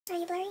Are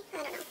you blurry?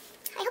 I don't know.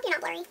 I hope you're not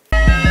blurry.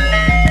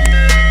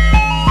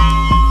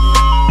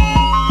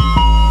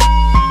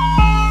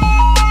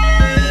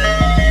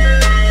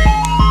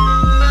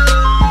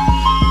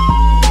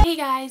 Hey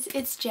guys,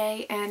 it's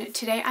Jay, and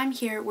today I'm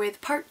here with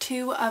part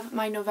 2 of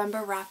my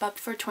November wrap-up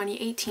for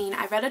 2018.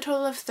 I read a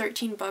total of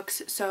 13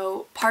 books,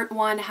 so part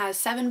 1 has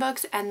 7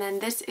 books, and then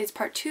this is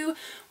part 2,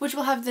 which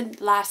will have the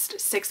last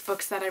 6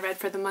 books that I read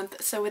for the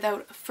month. So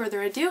without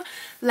further ado,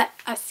 let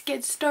us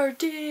get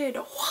started!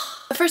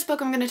 The first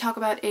book I'm going to talk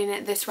about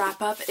in this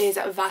wrap-up is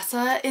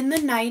Vasa in the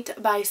Night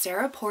by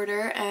Sarah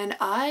Porter, and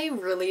I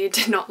really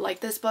did not like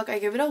this book. I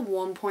give it a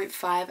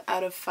 1.5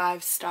 out of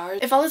 5 stars.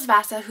 It follows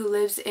Vasa, who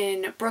lives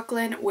in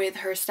Brooklyn with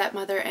her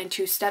stepmother and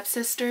 2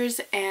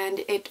 stepsisters, and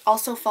it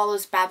also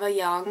follows Baba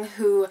Young,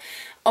 who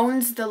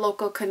owns the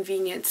local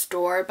convenience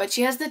store, but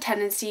she has the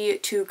tendency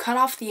to cut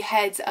off the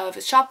heads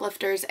of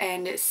shoplifters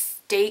and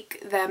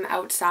stake them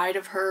outside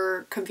of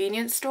her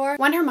convenience store.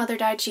 When her mother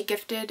died, she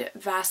gifted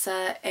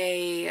Vasa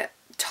a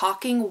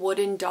talking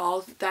wooden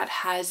doll that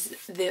has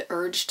the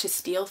urge to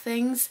steal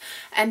things,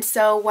 and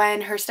so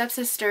when her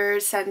stepsister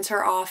sends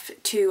her off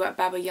to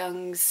Baba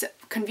Young's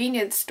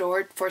convenience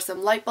store for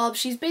some light bulbs,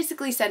 she's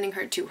basically sending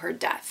her to her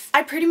death.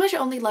 I pretty much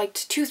only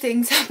liked 2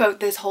 things about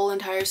this whole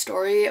entire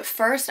story.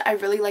 First, I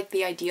really liked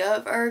the idea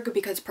of Erg,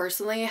 because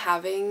personally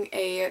having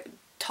a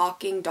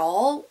talking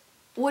doll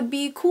would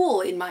be cool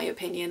in my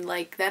opinion.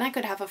 Like, then I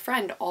could have a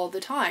friend all the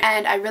time.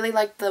 And I really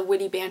liked the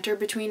witty banter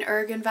between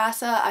Erg and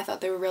Vasa. I thought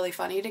they were really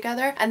funny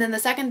together. And then the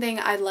second thing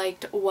I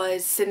liked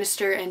was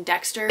Sinister and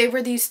Dexter. They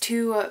were these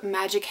 2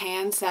 magic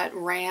hands that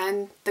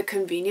ran the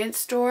convenience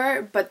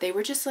store, but they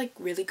were just like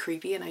really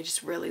creepy and I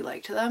just really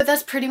liked them. But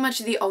that's pretty much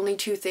the only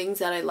 2 things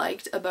that I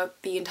liked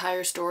about the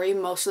entire story.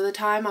 Most of the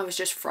time I was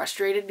just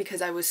frustrated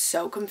because I was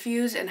so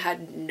confused and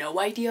had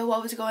no idea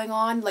what was going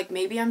on. Like,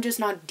 maybe I'm just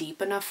not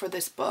deep enough for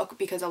this book,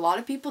 because a lot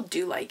of people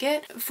do like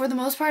it. For the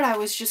most part, I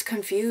was just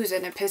confused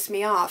and it pissed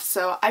me off,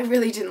 so I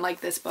really didn't like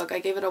this book. I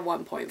gave it a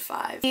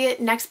 1.5. The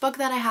next book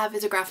that I have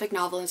is a graphic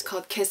novel. It's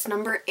called Kiss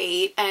Number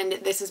 8, and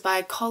this is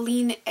by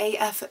Colleen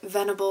A.F.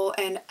 Venable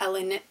and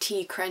Ellen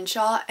T.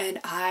 Crenshaw, and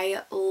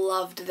I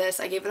loved this.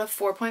 I gave it a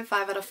 4.5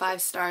 out of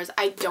 5 stars.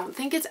 I don't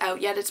think it's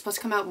out yet. It's supposed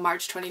to come out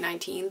March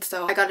 2019,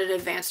 so I got an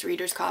advanced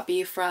reader's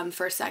copy from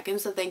First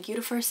Second, so thank you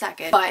to First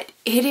Second. But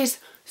it is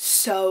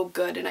so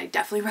good and I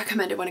definitely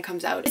recommend it when it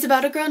comes out. It's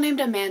about a girl named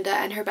Amanda,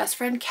 and her best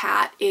friend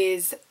Kat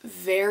is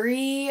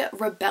very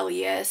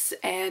rebellious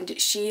and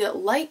she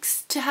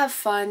likes to have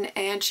fun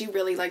and she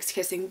really likes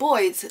kissing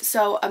boys.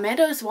 So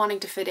Amanda is wanting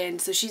to fit in,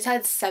 so she's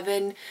had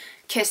 7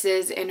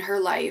 kisses in her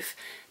life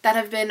that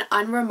have been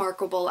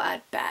unremarkable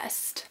at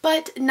best.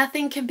 But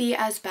nothing can be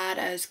as bad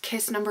as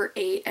kiss number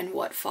 8 and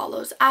what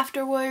follows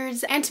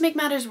afterwards. And to make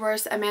matters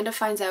worse, Amanda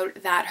finds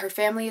out that her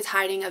family is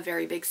hiding a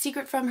very big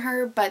secret from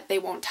her, but they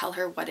won't tell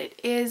her what it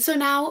is. So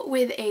now,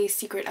 with a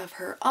secret of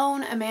her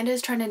own, Amanda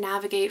is trying to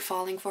navigate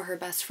falling for her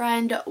best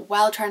friend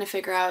while trying to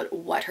figure out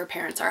what her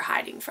parents are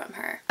hiding from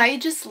her. I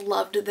just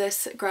loved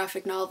this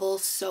graphic novel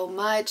so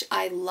much.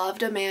 I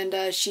loved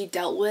Amanda. She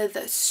dealt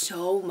with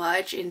so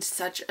much in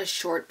such a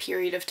short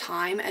period of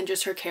time, and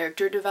just her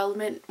character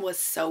development was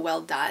so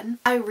well done.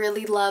 I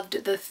really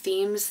loved the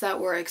themes that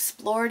were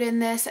explored in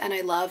this, and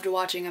I loved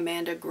watching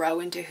Amanda grow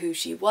into who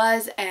she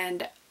was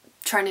and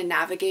trying to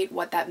navigate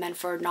what that meant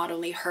for not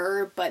only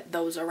her but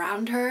those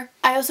around her.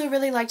 I also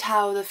really liked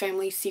how the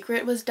family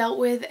secret was dealt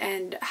with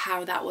and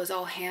how that was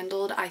all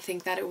handled. I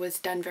think that it was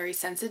done very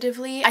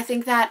sensitively. I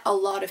think that a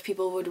lot of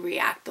people would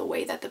react the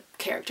way that the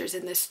characters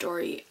in this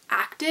story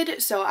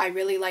acted, so I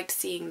really liked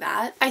seeing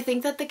that. I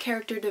think that the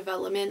character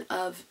development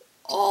of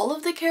all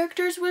of the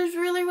characters was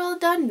really well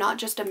done, not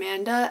just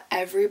Amanda.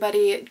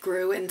 Everybody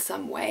grew in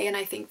some way, and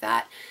I think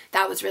that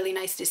that was really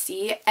nice to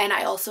see. And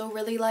I also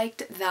really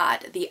liked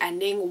that the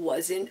ending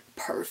wasn't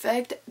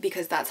perfect,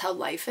 because that's how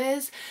life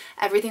is.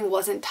 Everything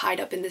wasn't tied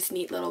up in this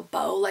neat little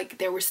bow. Like,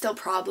 there were still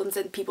problems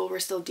and people were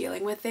still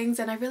dealing with things,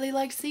 and I really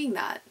liked seeing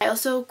that. I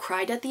also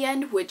cried at the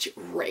end, which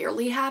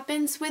rarely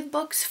happens with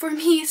books for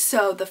me,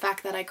 so the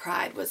fact that I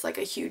cried was like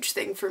a huge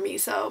thing for me,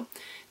 so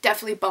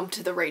definitely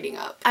bumped the rating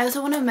up. I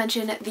also want to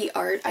mention the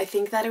art. I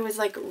think that it was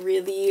like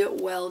really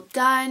well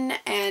done,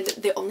 and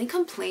the only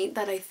complaint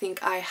that I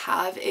think I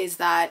have is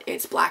that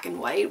it's black and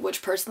white,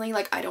 which personally,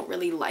 like, I don't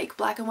really like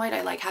black and white.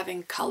 I like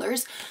having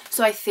colors,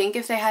 so I think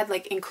if they had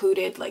like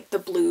included like the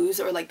blues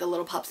or like the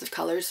little pops of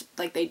colors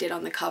like they did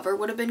on the cover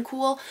would have been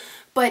cool.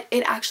 But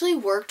it actually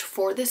worked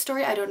for this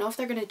story. I don't know if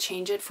they're going to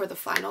change it for the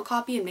final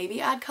copy and maybe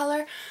add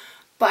color,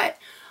 but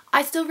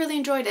I still really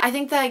enjoyed it. I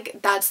think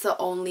that that's the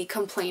only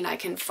complaint I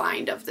can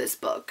find of this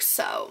book,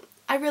 so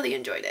I really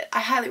enjoyed it. I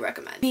highly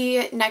recommend.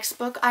 The next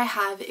book I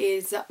have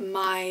is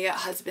My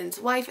Husband's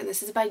Wife, and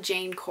this is by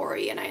Jane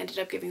Corey, and I ended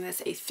up giving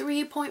this a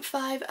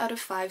 3.5 out of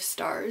 5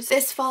 stars.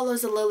 This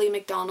follows Lily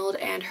McDonald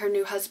and her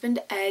new husband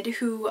Ed,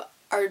 who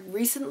are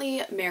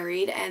recently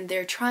married and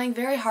they're trying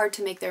very hard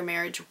to make their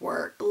marriage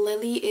work.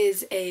 Lily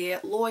is a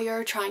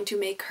lawyer trying to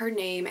make her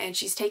name, and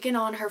she's taken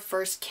on her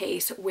first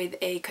case with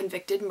a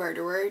convicted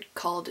murderer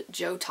called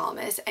Joe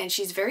Thomas, and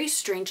she's very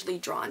strangely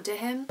drawn to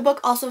him. The book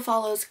also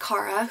follows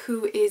Cara,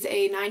 who is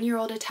a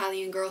 9-year-old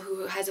Italian girl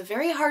who has a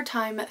very hard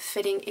time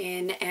fitting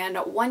in, and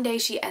one day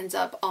she ends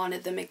up on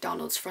the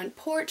McDonald's front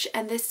porch,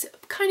 and this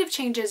kind of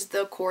changes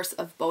the course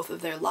of both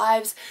of their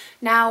lives.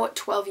 Now,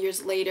 12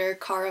 years later,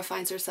 Cara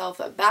finds herself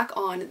back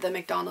on the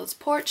McDonald's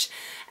porch,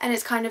 and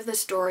it's kind of the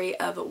story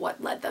of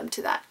what led them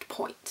to that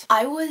point.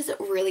 I was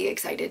really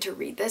excited to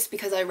read this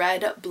because I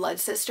read Blood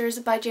Sisters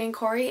by Jane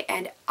Corey,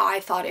 and I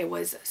thought it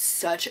was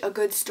such a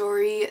good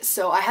story,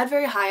 so I had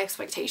very high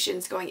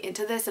expectations going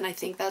into this, and I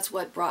think that's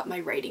what brought my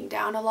rating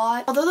down a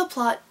lot. Although the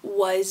plot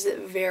was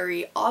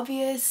very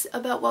obvious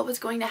about what was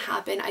going to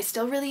happen, I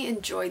still really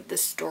enjoyed the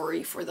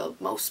story for the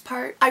most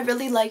part. I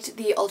really liked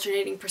the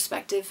alternating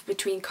perspective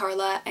between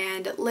Carla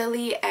and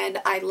Lily,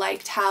 and I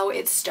liked how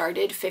it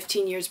started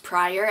 15 years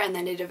prior and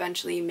then it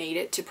eventually made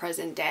it to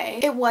present day.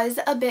 It was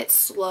a bit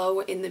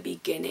slow in the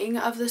beginning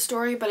of the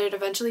story, but it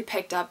eventually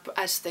picked up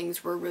as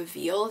things were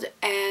revealed,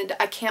 and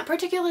I can't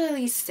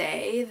particularly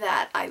say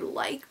that I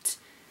liked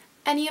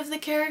any of the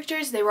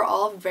characters. They were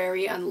all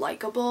very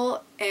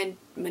unlikable and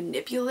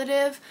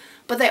manipulative,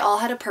 but they all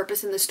had a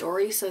purpose in the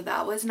story, so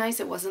that was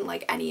nice. It wasn't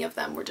like any of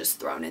them were just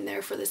thrown in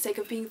there for the sake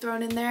of being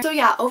thrown in there. So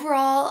yeah,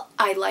 overall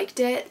I liked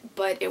it,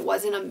 but it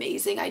wasn't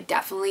amazing. I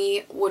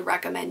definitely would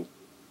recommend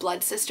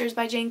Blood Sisters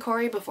by Jane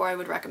Corey before I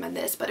would recommend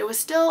this, but it was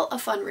still a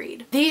fun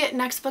read. The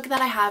next book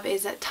that I have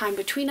is Time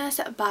Between Us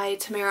by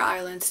Tamara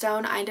Ireland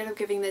Stone. I ended up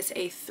giving this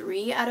a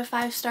 3 out of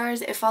 5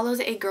 stars. It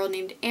follows a girl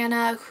named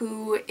Anna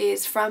who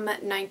is from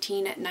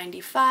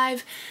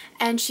 1995,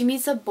 and she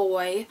meets a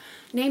boy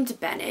named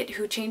Bennett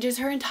who changes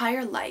her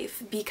entire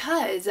life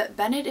because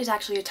Bennett is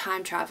actually a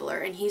time traveler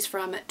and he's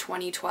from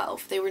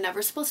 2012. They were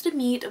never supposed to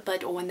meet,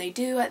 but when they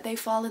do, they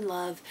fall in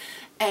love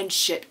and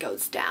shit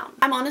goes down.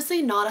 I'm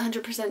honestly not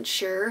 100%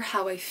 sure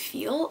how I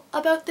feel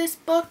about this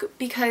book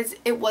because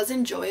it was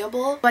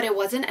enjoyable, but it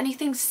wasn't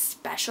anything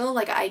special.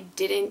 Like, I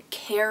didn't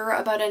care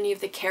about any of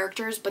the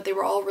characters, but they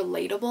were all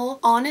relatable.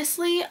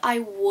 Honestly, I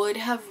would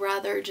have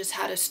rather just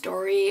had a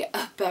story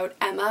about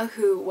Emma,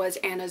 who was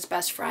Anna's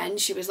best friend.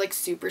 She was like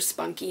super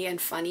spunky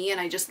and funny, and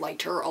I just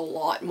liked her a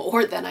lot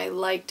more than I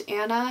liked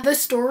Anna. The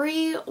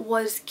story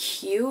was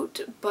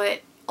cute,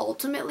 but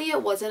ultimately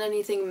it wasn't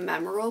anything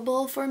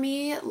memorable for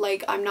me.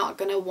 Like, I'm not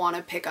gonna want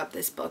to pick up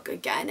this book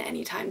again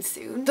anytime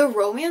soon. The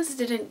romance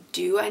didn't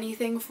do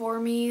anything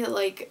for me.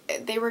 Like,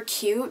 they were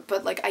cute,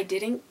 but like I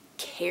didn't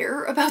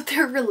care about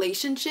their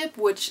relationship,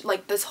 which,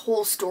 like, this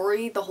whole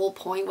story, the whole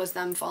point was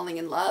them falling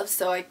in love,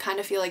 so I kind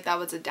of feel like that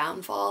was a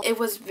downfall. It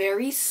was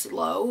very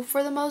slow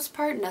for the most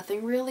part.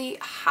 Nothing really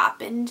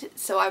happened,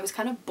 so I was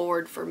kind of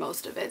bored for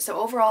most of it. So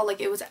overall,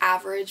 like, it was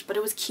average, but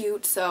it was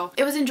cute, so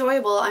it was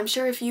enjoyable. I'm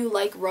sure if you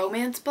like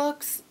romance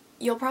books,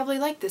 you'll probably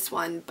like this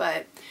one,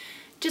 but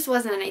just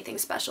wasn't anything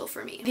special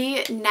for me.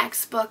 The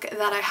next book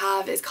that I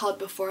have is called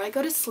Before I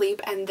Go to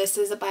Sleep, and this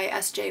is by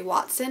S.J.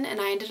 Watson,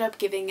 and I ended up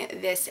giving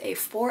this a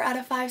 4 out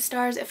of 5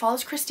 stars. It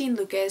follows Christine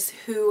Lucas,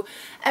 who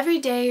every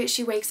day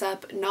she wakes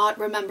up not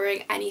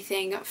remembering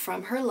anything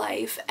from her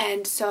life,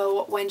 and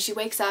so when she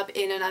wakes up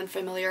in an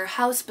unfamiliar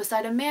house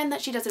beside a man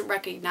that she doesn't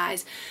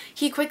recognize,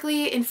 he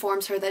quickly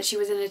informs her that she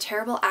was in a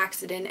terrible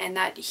accident and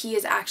that he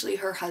is actually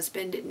her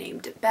husband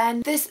named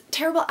Ben. This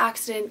terrible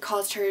accident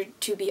caused her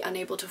to be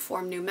unable to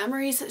form new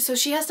memories, so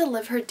she has to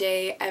live her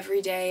day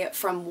every day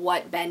from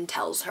what Ben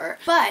tells her.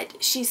 But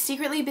she's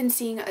secretly been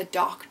seeing a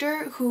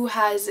doctor who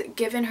has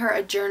given her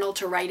a journal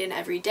to write in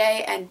every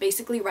day and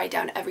basically write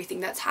down everything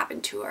that's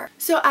happened to her.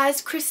 So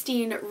as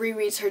Christine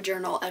rereads her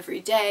journal every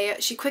day,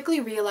 she quickly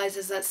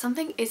realizes that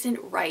something isn't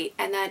right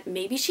and that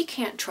maybe she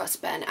can't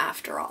trust Ben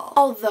after all.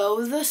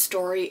 Although the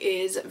story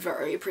is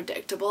very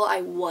predictable, I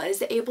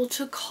was able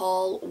to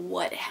call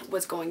what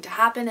was going to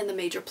happen and the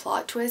major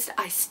plot twist.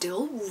 I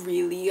still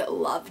really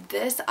loved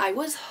this. I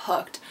was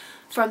hooked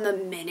from the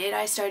minute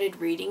I started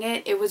reading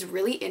it. It was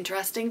really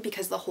interesting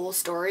because the whole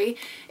story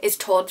is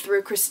told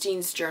through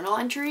Christine's journal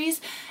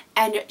entries,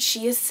 and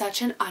she is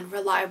such an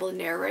unreliable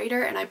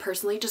narrator, and I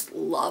personally just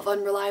love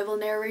unreliable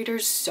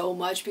narrators so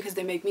much because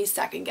they make me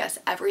second guess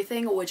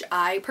everything, which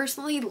I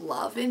personally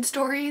love in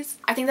stories.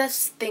 I think that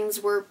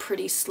things were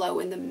pretty slow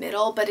in the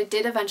middle, but it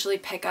did eventually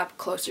pick up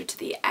closer to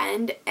the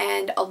end,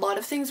 and a lot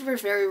of things were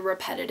very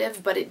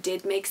repetitive, but it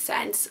did make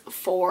sense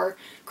for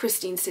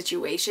Christine's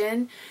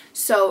situation.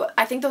 So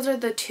I think those are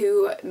the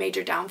two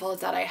major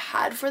downfalls that I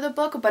had for the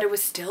book, but it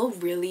was still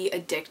really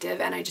addictive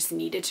and I just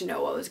needed to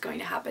know what was going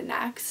to happen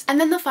next. And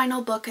then the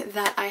final book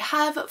that I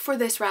have for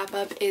this wrap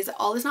up is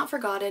All Is Not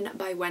Forgotten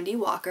by Wendy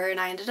Walker, and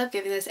I ended up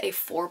giving this a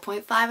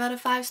 4.5 out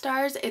of 5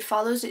 stars. It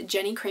follows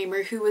Jenny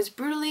Kramer, who was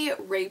brutally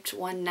raped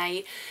one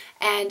night,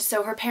 and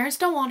so her parents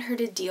don't want her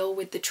to deal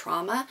with the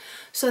trauma,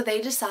 so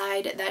they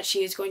decide that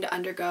she is going to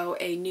undergo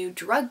a new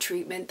drug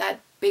treatment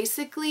that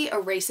basically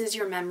erases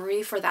your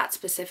memory for that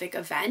specific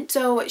event.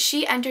 So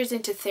she enters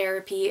into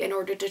therapy in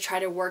order to try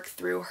to work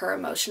through her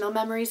emotional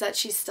memories that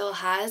she still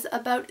has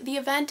about the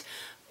event,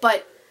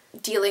 but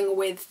dealing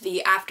with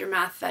the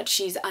aftermath that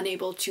she's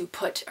unable to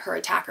put her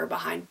attacker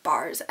behind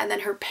bars. And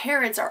then her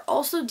parents are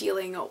also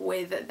dealing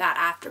with that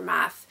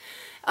aftermath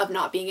of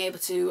not being able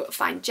to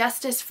find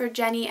justice for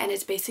Jenny, and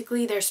it's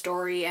basically their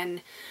story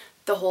and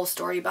the whole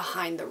story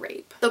behind the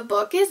rape. The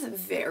book is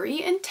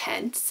very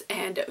intense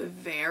and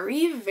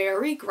very,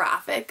 very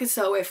graphic,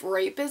 so if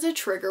rape is a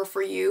trigger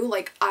for you,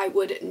 like, I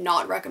would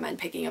not recommend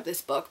picking up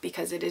this book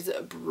because it is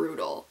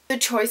brutal. The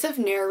choice of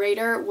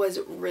narrator was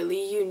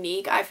really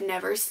unique. I've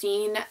never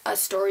seen a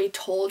story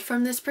told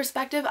from this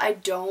perspective. I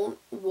don't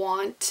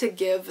want to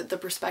give the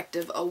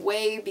perspective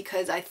away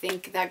because I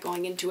think that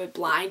going into it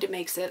blind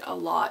makes it a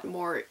lot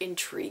more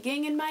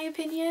intriguing in my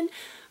opinion.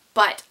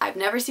 But I've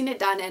never seen it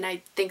done, and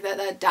I think that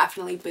that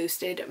definitely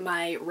boosted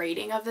my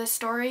rating of this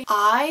story.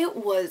 I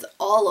was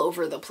all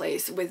over the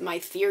place with my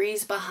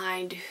theories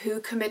behind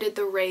who committed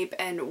the rape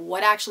and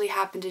what actually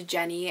happened to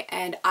Jenny,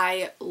 and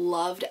I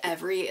loved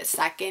every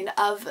second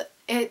of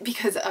it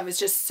because I was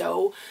just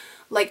so,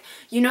 like,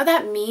 you know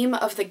that meme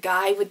of the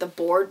guy with the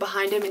board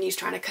behind him and he's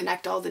trying to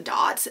connect all the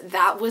dots?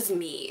 That was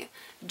me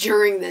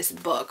during this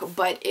book,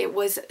 but it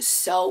was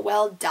so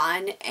well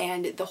done,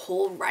 and the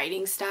whole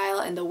writing style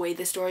and the way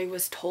the story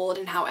was told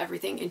and how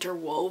everything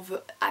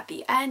interwove at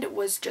the end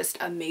was just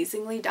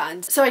amazingly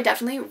done. So I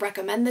definitely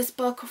recommend this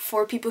book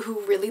for people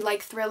who really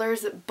like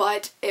thrillers,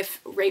 but if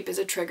rape is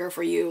a trigger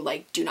for you,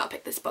 like, do not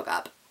pick this book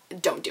up.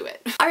 Don't do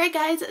it. Alright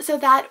guys, so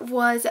that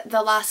was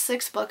the last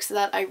 6 books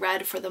that I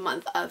read for the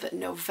month of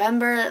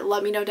November.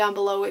 Let me know down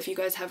below if you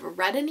guys have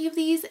read any of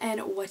these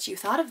and what you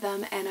thought of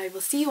them, and I will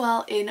see you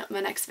all in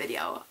my next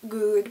video.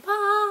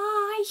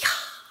 Goodbye!